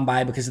hard to come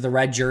by because of the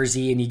red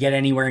jersey, and you get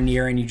anywhere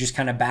near and you just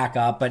kind of back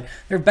up. But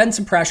there have been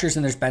some pressures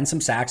and there's been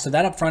some sacks, so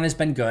that up front has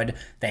been good.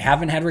 They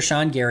haven't had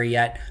Rashawn Gary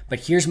yet,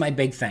 but here's my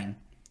big thing.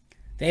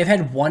 They have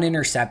had 1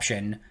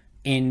 interception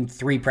in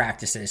 3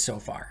 practices so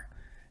far.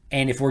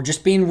 And if we're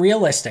just being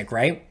realistic,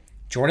 right?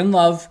 Jordan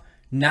Love,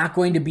 not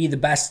going to be the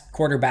best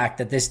quarterback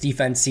that this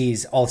defense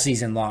sees all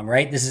season long,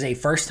 right? This is a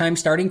first-time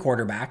starting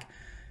quarterback.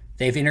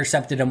 They've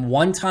intercepted him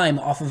 1 time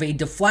off of a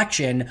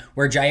deflection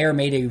where Jair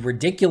made a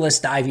ridiculous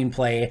diving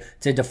play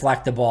to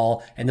deflect the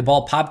ball, and the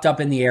ball popped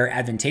up in the air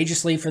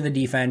advantageously for the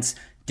defense,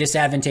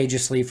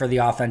 disadvantageously for the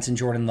offense and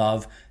Jordan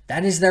Love.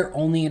 That is their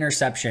only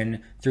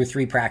interception through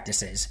 3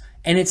 practices.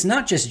 And it's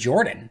not just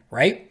Jordan,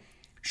 right?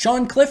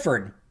 Sean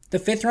Clifford, the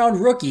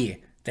 5th-round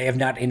rookie, they have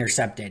not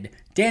intercepted.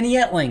 Danny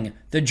Etling,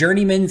 the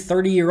journeyman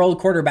 30-year-old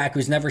quarterback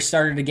who's never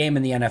started a game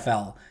in the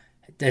NFL,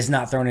 has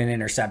not thrown an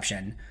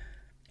interception.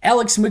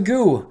 Alex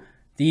Magoo,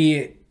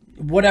 the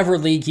whatever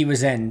league he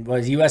was in,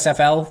 was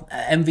USFL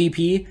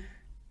MVP,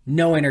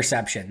 no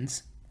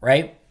interceptions,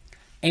 right?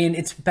 And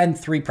it's been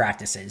 3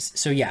 practices.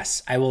 So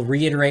yes, I will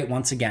reiterate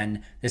once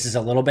again, this is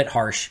a little bit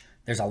harsh.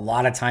 There's a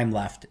lot of time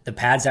left. The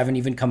pads haven't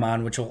even come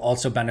on, which will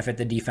also benefit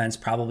the defense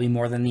probably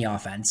more than the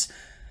offense.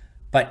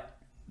 But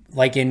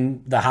like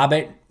in The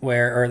Hobbit,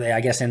 I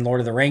guess in Lord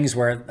of the Rings,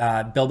 where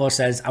Bilbo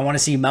says, I want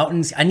to see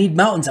mountains. I need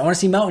mountains. I want to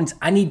see mountains.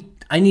 I need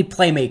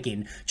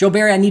playmaking. Joe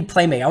Barry, I need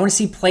playmaking. I want to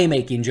see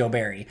playmaking, Joe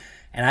Barry.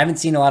 And I haven't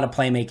seen a lot of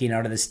playmaking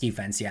out of this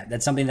defense yet.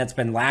 That's something that's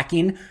been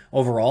lacking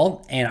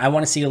overall, and I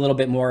want to see a little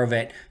bit more of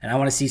it, and I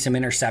want to see some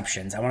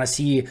interceptions. I want to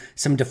see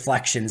some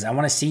deflections. I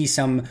want to see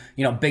some,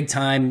 big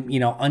time,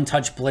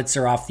 untouched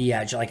blitzer off the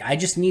edge. Like, I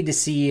just need to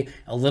see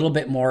a little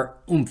bit more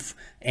oomph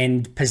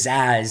and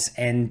pizzazz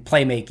and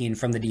playmaking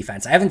from the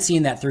defense. I haven't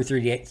seen that through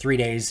 3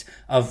 days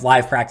of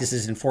live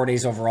practices and 4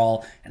 days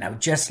overall, and I would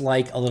just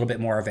like a little bit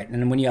more of it.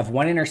 And when you have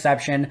 1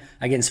 interception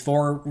against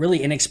 4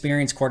 really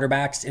inexperienced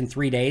quarterbacks in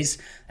 3 days,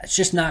 that's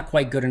just not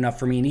quite good enough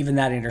for me. And even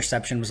that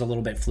interception was a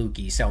little bit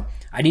fluky. So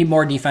I need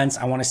more defense.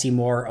 I want to see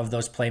more of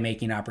those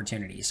playmaking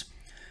opportunities.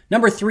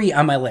 Number 3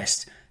 on my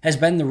list has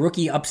been the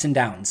rookie ups and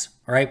downs,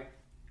 all right?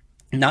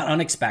 Not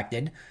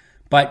unexpected,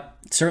 but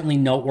certainly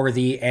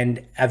noteworthy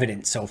and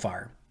evident so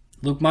far.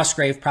 Luke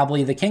Musgrave,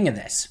 probably the king of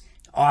this.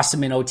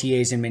 Awesome in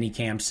OTAs and mini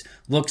camps,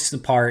 looks the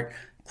part,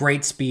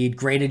 great speed,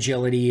 great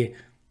agility.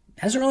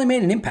 Hasn't really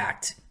made an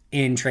impact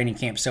in training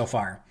camp so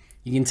far.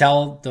 You can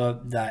tell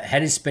the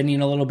head is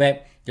spinning a little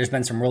bit. There's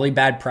been some really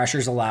bad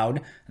pressures allowed.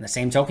 On the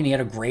same token, he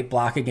had a great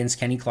block against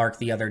Kenny Clark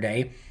the other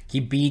day. He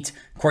beat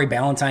Corey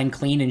Ballantyne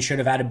clean and should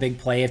have had a big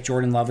play if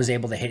Jordan Love was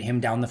able to hit him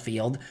down the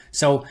field.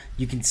 So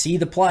you can see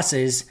the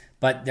pluses,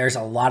 but there's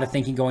a lot of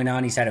thinking going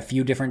on. He's had a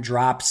few different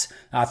drops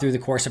through the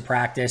course of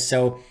practice.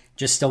 So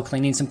just still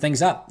cleaning some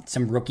things up,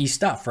 some rookie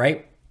stuff,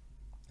 right?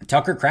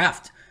 Tucker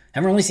Kraft,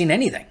 haven't really seen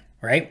anything,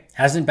 right?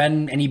 Hasn't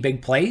been any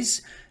big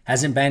plays.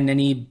 Hasn't been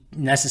any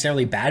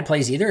necessarily bad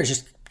plays either. It's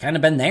just kind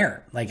of been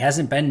there. Like,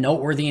 hasn't been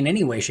noteworthy in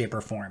any way, shape,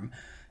 or form.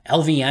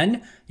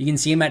 LVN, you can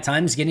see him at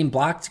times getting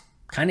blocked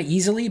kind of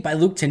easily by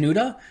Luke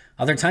Tenuta.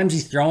 Other times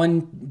he's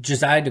throwing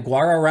Josiah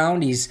DeGuara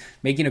around. He's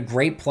making a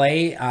great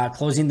play,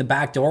 closing the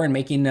back door and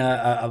making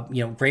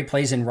great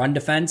plays in run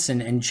defense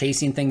and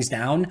chasing things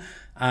down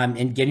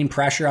and getting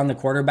pressure on the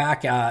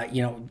quarterback.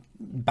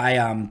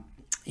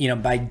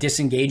 By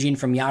disengaging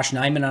from Yosh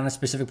Nijman on a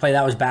specific play.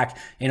 That was back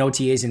in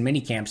OTAs and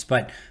mini camps.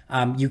 But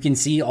you can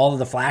see all of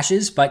the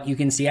flashes, but you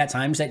can see at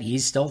times that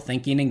he's still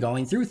thinking and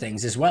going through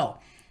things as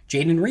well.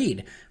 Jaden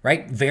Reed,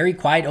 right? Very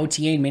quiet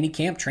OTA and mini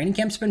camp. Training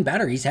camp's been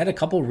better. He's had a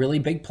couple really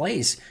big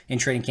plays in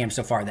training camp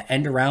so far. The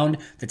end around,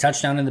 the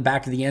touchdown in the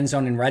back of the end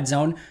zone and red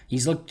zone.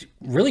 He's looked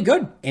really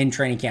good in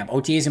training camp.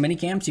 OTAs and mini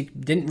camps, you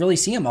didn't really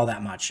see him all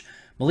that much.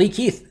 Malik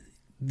Heath,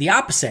 the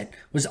opposite,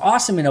 was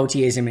awesome in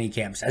OTAs and mini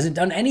camps. Hasn't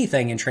done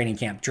anything in training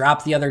camp.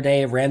 Dropped the other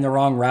day, ran the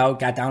wrong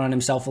route, got down on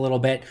himself a little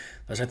bit.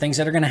 Those are things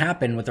that are going to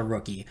happen with a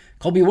rookie.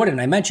 Colby Wooden,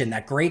 I mentioned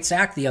that great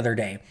sack the other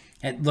day.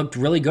 It looked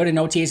really good in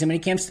OTAs and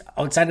minicamps.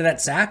 Outside of that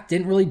sack,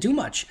 didn't really do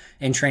much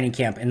in training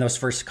camp in those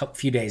first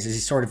few days as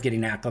he's sort of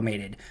getting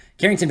acclimated.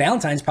 Carrington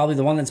Valentine's probably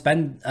the one that's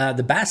been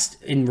the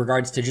best in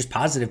regards to just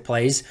positive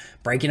plays,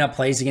 breaking up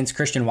plays against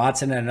Christian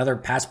Watson and another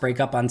pass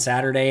breakup on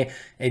Saturday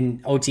in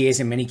OTAs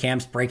and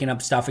minicamps, breaking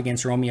up stuff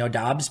against Romeo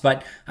Doubs.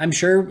 But I'm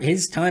sure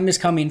his time is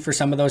coming for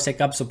some of those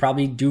hiccups. He'll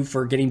probably due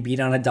for getting beat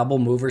on a double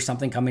move or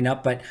something coming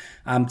up, but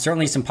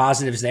certainly some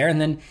positives there. And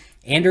then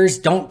Anders,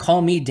 don't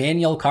call me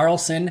Daniel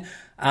Carlson.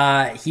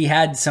 He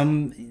had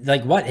some,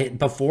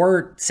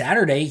 before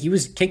Saturday, he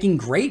was kicking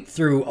great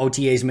through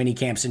OTAs, mini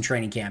camps, and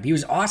training camp. He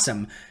was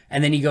awesome.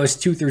 And then he goes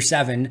 2 through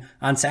 7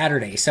 on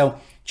Saturday. So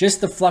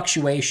just the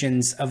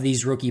fluctuations of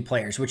these rookie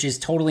players, which is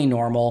totally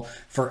normal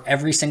for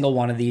every single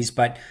one of these.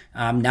 But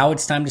now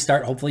it's time to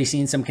start hopefully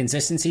seeing some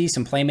consistency,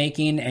 some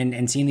playmaking,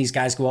 and seeing these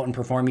guys go out and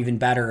perform even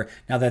better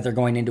now that they're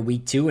going into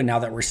week 2 and now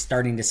that we're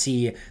starting to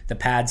see the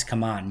pads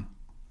come on.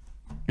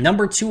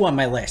 Number 2 on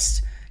my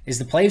list is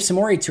the play of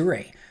Samori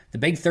Toure. The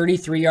big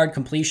 33-yard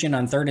completion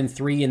on 3rd and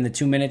 3 in the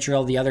 2-minute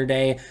drill the other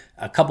day.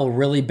 A couple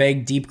really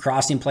big, deep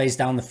crossing plays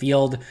down the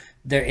field.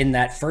 There in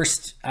that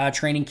first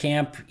training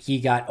camp, he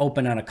got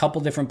open on a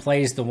couple different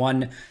plays. The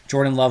one,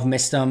 Jordan Love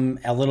missed him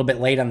a little bit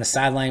late on the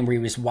sideline where he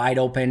was wide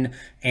open,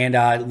 and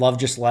Love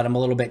just let him a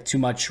little bit too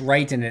much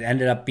right, and it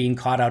ended up being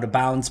caught out of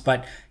bounds.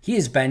 But he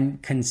has been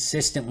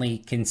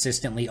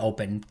consistently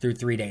open through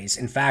 3 days.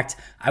 In fact,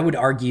 I would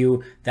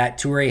argue that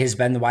Toure has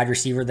been the wide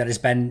receiver that has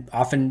been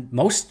open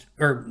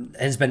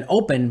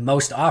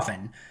most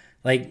often.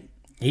 Like,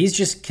 he's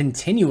just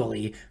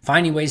continually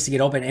finding ways to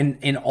get open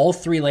in all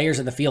 3 layers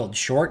of the field,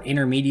 short,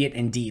 intermediate,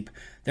 and deep.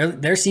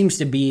 There seems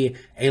to be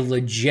a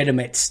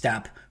legitimate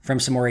step from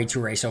Samori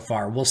Toure so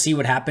far. We'll see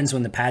what happens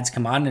when the pads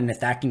come on and if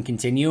that can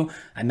continue.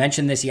 I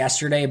mentioned this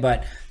yesterday,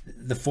 but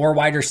the 4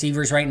 wide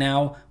receivers right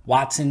now,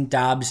 Watson,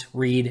 Doubs,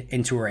 Reed,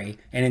 and Toure,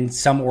 and in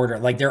some order,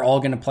 like they're all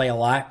going to play a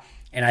lot.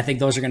 And I think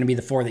those are going to be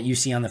the 4 that you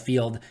see on the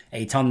field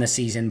a ton this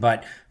season.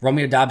 But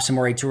Romeo Doubs,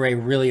 Samori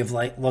Toure really have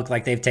looked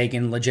like they've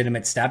taken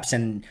legitimate steps,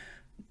 and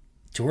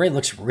Toure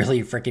looks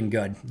really freaking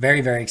good.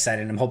 Very, very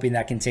excited. I'm hoping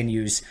that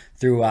continues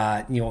through,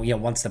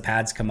 once the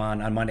pads come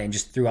on Monday and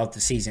just throughout the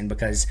season,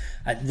 because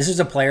this is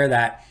a player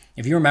that,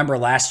 if you remember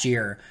last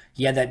year,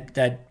 he had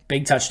that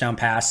big touchdown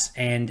pass,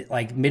 and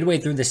like midway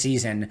through the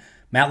season,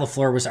 Matt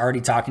LaFleur was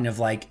already talking of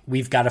like,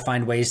 we've got to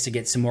find ways to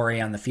get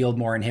Samori on the field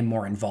more and him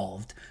more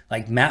involved.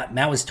 Like Matt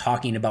was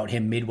talking about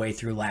him midway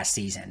through last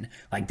season.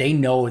 Like, they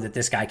know that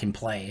this guy can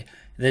play.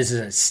 This is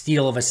a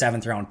steal of a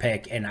 7th round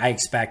pick, and I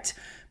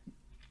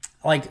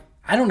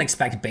don't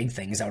expect big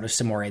things out of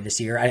Samori this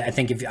year. I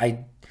think if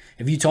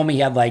you told me he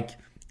had like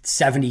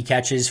 70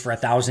 catches for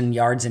 1,000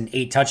 yards and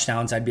 8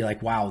 touchdowns, I'd be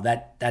like, wow,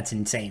 that's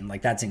insane.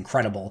 Like, that's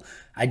incredible.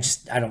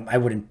 I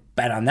wouldn't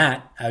bet on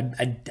that.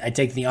 I'd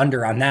take the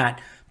under on that.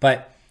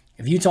 But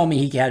if you told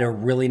me he had a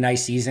really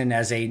nice season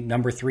as a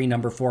number 3,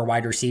 number 4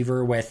 wide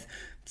receiver with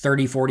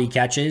 30, 40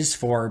 catches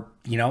for,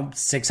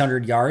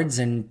 600 yards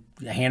and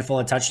a handful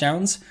of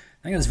touchdowns,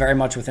 I think that's very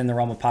much within the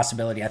realm of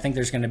possibility. I think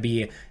there's going to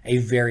be a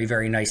very,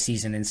 very nice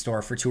season in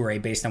store for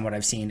Toure based on what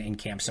I've seen in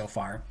camp so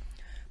far.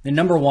 The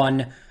number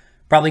 1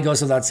 probably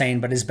goes without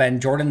saying, but has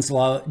been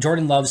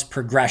Jordan Love's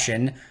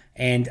progression,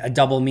 and a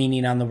double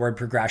meaning on the word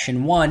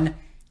progression. 1,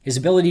 his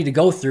ability to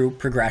go through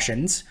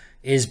progressions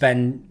has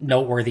been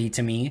noteworthy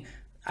to me.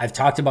 I've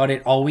talked about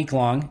it all week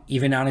long,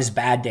 even on his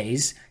bad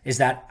days, is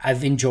that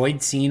I've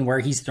enjoyed seeing where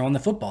he's thrown the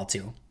football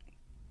to.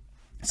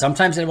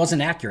 Sometimes it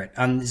wasn't accurate.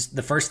 On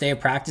the first day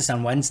of practice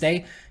on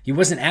Wednesday, he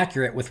wasn't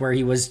accurate with where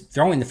he was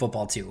throwing the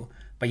football to.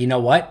 But you know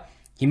what?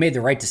 He made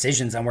the right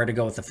decisions on where to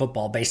go with the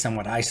football based on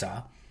what I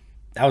saw.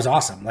 That was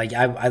awesome. Like,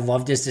 I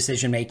loved his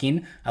decision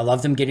making. I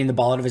loved him getting the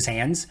ball out of his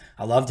hands.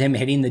 I loved him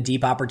hitting the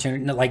deep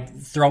opportunity, like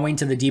throwing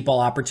to the deep ball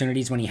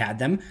opportunities when he had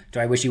them. Do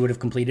I wish he would have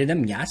completed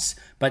them? Yes.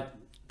 But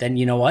then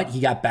you know what?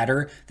 He got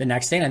better the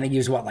next day. And I think he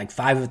was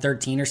 5 of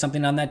 13 or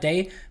something on that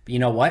day. But you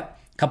know what?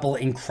 Couple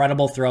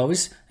incredible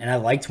throws, and I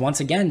liked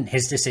once again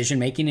his decision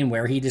making and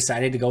where he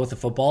decided to go with the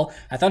football.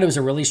 I thought it was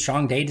a really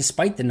strong day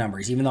despite the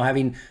numbers, even though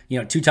having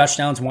 2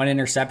 touchdowns, 1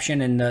 interception,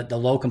 and the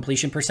low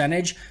completion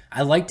percentage.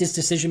 I liked his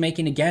decision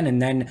making again,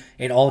 and then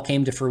it all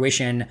came to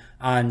fruition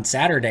on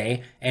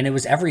Saturday, and it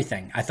was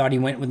everything. I thought he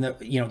went with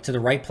to the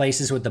right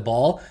places with the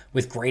ball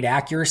with great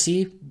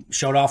accuracy,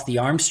 showed off the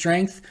arm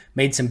strength,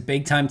 made some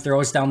big time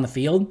throws down the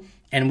field.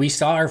 And we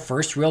saw our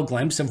first real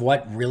glimpse of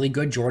what really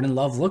good Jordan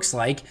Love looks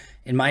like,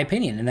 in my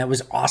opinion. And that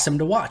was awesome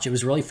to watch. It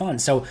was really fun.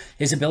 So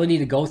his ability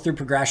to go through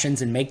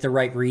progressions and make the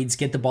right reads,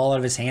 get the ball out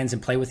of his hands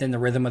and play within the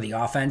rhythm of the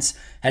offense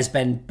has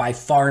been by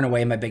far and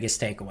away my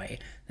biggest takeaway.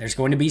 There's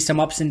going to be some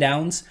ups and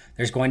downs.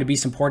 There's going to be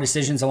some poor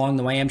decisions along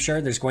the way, I'm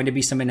sure. There's going to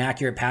be some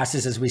inaccurate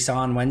passes as we saw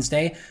on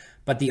Wednesday.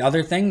 But the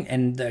other thing,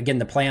 and again,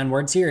 the play on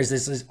words here, is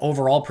this is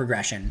overall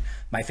progression.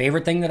 My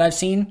favorite thing that I've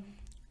seen,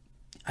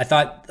 I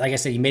thought, like I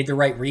said, he made the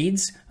right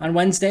reads on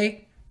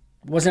Wednesday.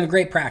 Wasn't a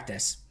great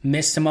practice.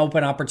 Missed some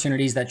open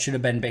opportunities that should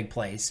have been big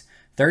plays.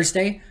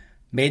 Thursday,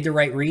 made the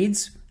right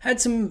reads, had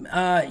some,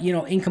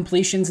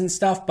 incompletions and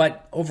stuff,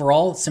 but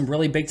overall, some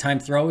really big time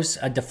throws,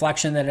 a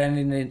deflection that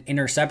ended in an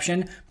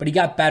interception, but he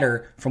got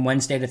better from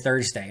Wednesday to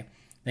Thursday.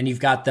 Then you've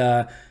got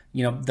the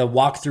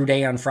walkthrough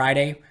day on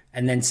Friday,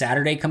 and then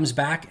Saturday comes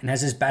back and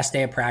has his best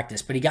day of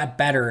practice. But he got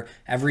better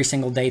every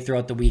single day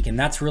throughout the week. And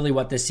that's really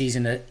what this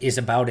season is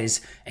about,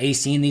 is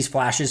seeing these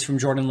flashes from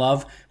Jordan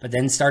Love, but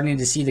then starting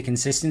to see the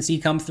consistency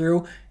come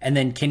through. And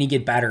then can he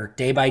get better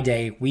day by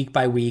day, week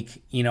by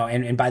week,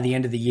 and by the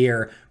end of the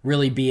year,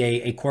 really be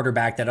a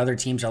quarterback that other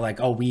teams are like,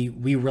 oh, we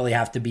really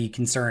have to be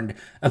concerned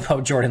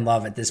about Jordan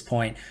Love at this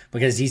point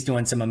because he's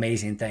doing some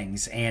amazing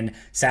things. And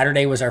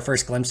Saturday was our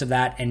first glimpse of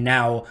that. And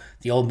now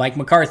the old Mike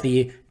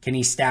McCarthy, can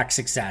he stack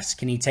success?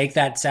 Can he take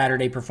that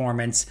Saturday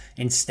performance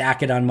and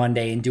stack it on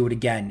Monday and do it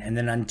again? And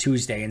then on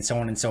Tuesday and so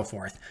on and so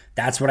forth.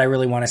 That's what I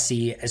really want to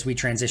see as we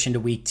transition to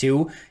week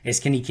 2 is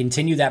can he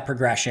continue that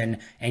progression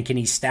and can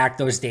he stack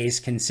those days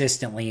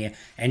consistently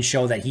and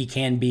show that he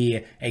can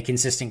be a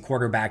consistent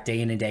quarterback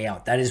day in and day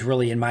out. That is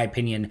really, in my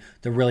opinion,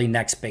 the really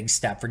next big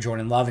step for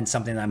Jordan Love and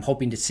something that I'm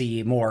hoping to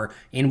see more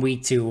in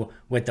week 2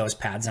 with those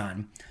pads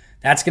on.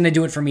 That's going to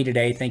do it for me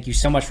today. Thank you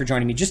so much for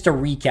joining me. Just to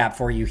recap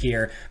for you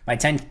here, my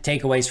 10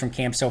 takeaways from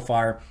camp so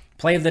far: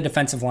 play of the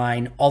defensive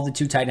line, all the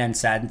 2 tight end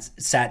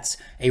sets,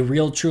 a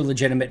real, true,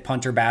 legitimate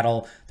punter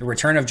battle, the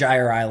return of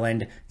Jair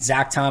Island,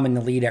 Zach Tom in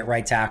the lead at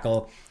right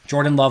tackle,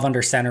 Jordan Love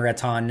under center a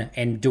ton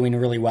and doing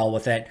really well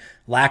with it,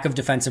 lack of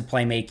defensive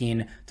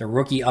playmaking, the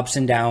rookie ups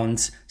and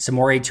downs,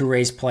 Samori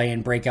Touré's play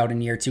and breakout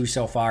in year 2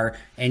 so far,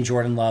 and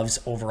Jordan Love's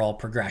overall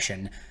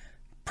progression.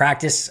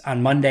 Practice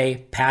on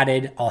Monday,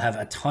 padded. I'll have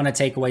a ton of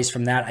takeaways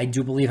from that. I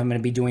do believe I'm going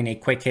to be doing a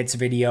quick hits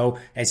video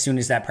as soon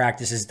as that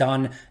practice is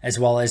done, as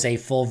well as a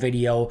full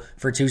video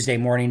for Tuesday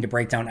morning to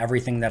break down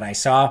everything that I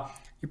saw.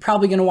 You're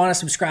probably going to want to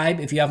subscribe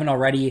if you haven't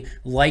already.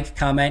 Like,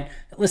 comment.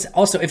 Listen.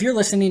 Also, if you're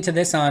listening to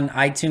this on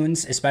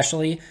iTunes,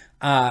 especially,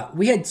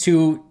 we had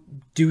 2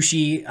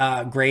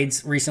 douchey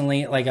grades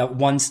recently, like a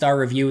 1-star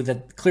review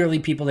that clearly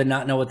people did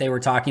not know what they were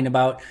talking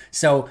about.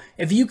 So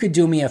if you could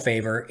do me a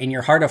favor in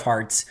your heart of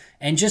hearts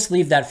and just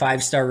leave that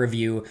 5-star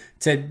review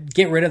to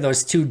get rid of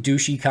those 2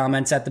 douchey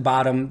comments at the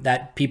bottom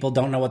that people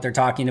don't know what they're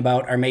talking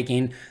about are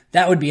making,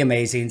 that would be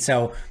amazing.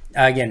 So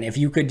again, if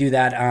you could do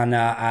that on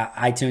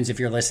iTunes, if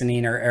you're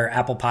listening, or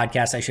Apple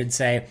Podcasts, I should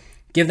say,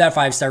 give that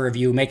 5-star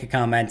review, make a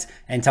comment,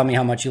 and tell me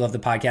how much you love the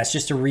podcast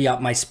just to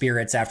re-up my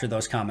spirits after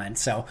those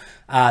comments. So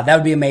that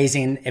would be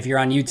amazing. If you're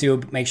on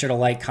YouTube, make sure to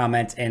like,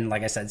 comment, and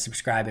like I said,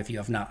 subscribe if you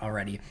have not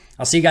already.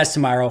 I'll see you guys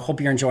tomorrow.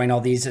 Hope you're enjoying all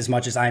these as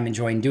much as I'm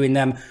enjoying doing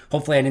them.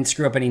 Hopefully I didn't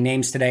screw up any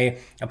names today.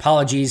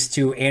 Apologies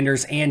to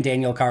Anders and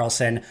Daniel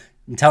Carlson.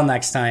 Until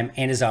next time,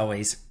 and as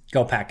always,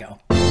 go Pack Go.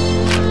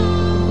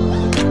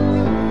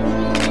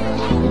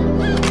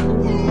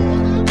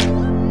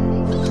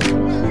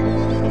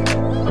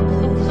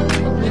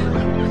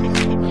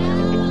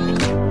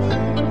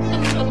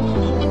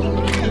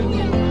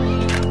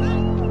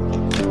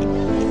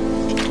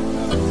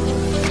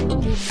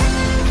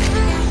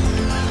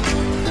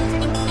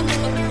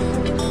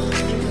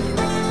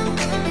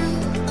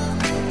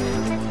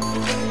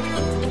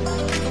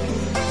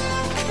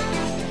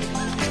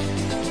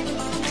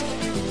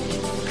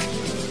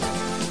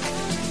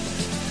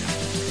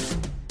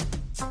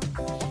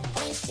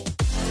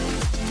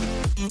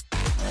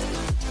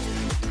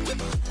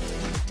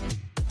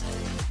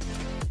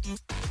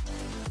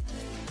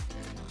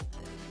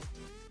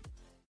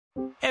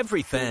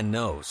 Every fan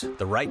knows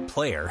the right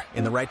player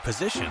in the right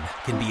position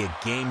can be a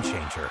game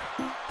changer.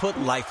 Put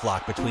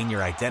LifeLock between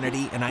your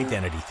identity and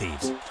identity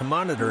thieves to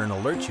monitor and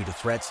alert you to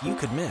threats you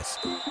could miss.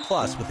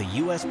 Plus, with a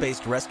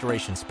U.S.-based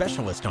restoration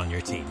specialist on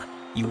your team,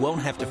 you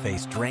won't have to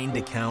face drained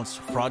accounts,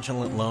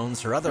 fraudulent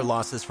loans, or other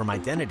losses from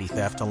identity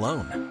theft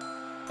alone.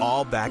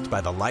 All backed by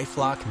the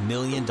LifeLock $1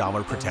 Million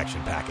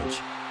Protection Package.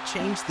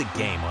 Change the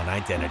game on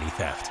identity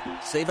theft.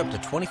 Save up to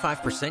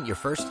 25% your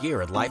first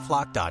year at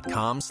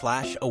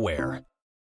LifeLock.com/aware.